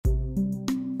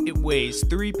It weighs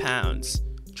 3 pounds,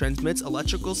 transmits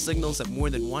electrical signals at more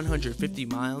than 150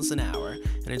 miles an hour,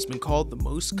 and has been called the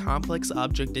most complex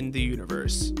object in the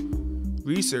universe.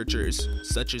 Researchers,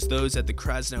 such as those at the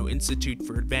Krasnow Institute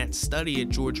for Advanced Study at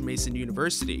George Mason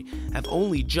University, have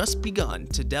only just begun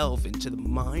to delve into the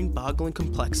mind-boggling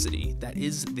complexity that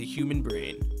is the human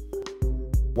brain.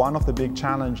 One of the big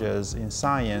challenges in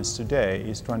science today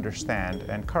is to understand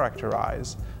and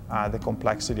characterize the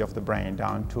complexity of the brain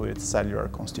down to its cellular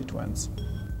constituents.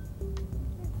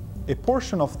 A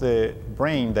portion of the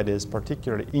brain that is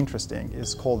particularly interesting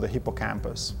is called the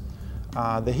hippocampus.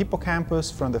 The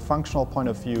hippocampus, from the functional point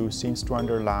of view, seems to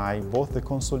underlie both the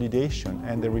consolidation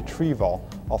and the retrieval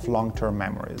of long-term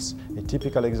memories. A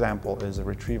typical example is a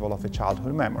retrieval of a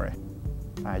childhood memory.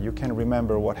 You can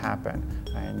remember what happened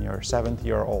in your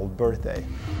 7th-year-old birthday,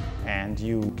 and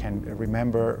you can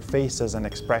remember faces and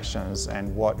expressions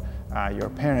and what your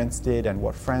parents did and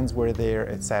what friends were there,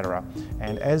 etc.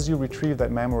 And as you retrieve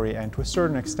that memory and to a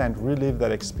certain extent relive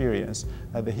that experience,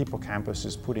 the hippocampus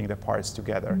is putting the parts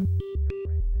together.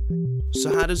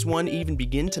 So how does one even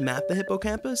begin to map the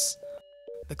hippocampus?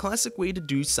 The classic way to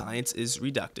do science is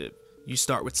reductive. You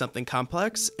start with something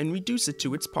complex and reduce it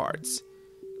to its parts.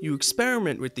 You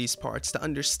experiment with these parts to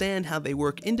understand how they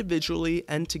work individually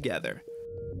and together.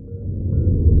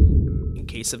 In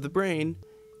case of the brain,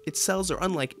 its cells are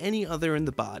unlike any other in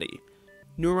the body.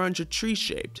 Neurons are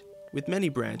tree-shaped, with many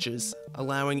branches,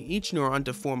 allowing each neuron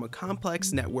to form a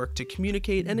complex network to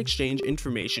communicate and exchange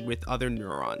information with other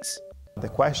neurons. The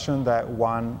question that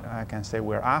one can say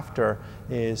we're after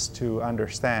is to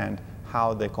understand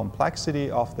how the complexity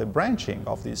of the branching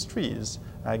of these trees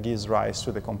gives rise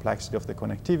to the complexity of the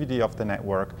connectivity of the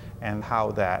network and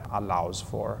how that allows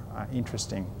for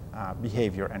interesting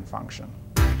behavior and function.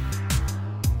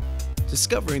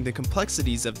 Discovering the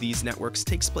complexities of these networks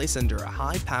takes place under a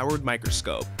high-powered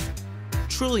microscope.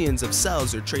 Trillions of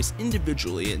cells are traced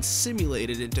individually and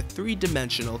simulated into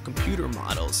three-dimensional computer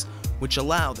models, which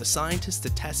allow the scientists to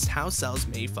test how cells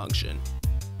may function.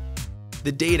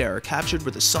 The data are captured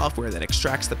with a software that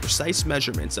extracts the precise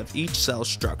measurements of each cell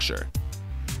structure.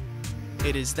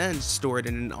 It is then stored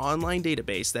in an online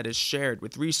database that is shared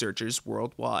with researchers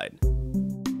worldwide.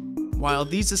 While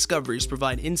these discoveries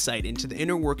provide insight into the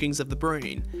inner workings of the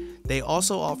brain, they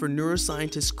also offer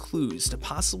neuroscientists clues to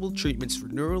possible treatments for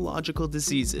neurological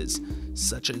diseases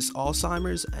such as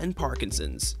Alzheimer's and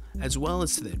Parkinson's, as well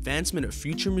as to the advancement of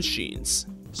future machines.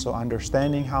 So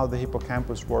understanding how the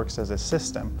hippocampus works as a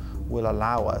system will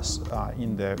allow us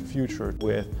in the future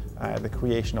with the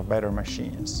creation of better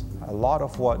machines. A lot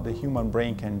of what the human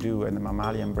brain can do and the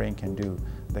mammalian brain can do,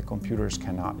 the computers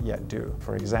cannot yet do.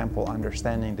 For example,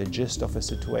 understanding the gist of a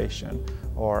situation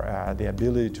or the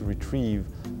ability to retrieve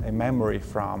a memory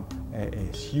from a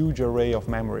huge array of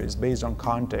memories based on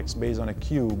context, based on a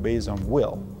cue, based on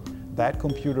will. That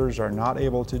computers are not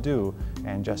able to do,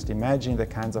 and just imagine the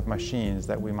kinds of machines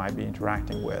that we might be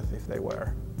interacting with if they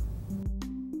were.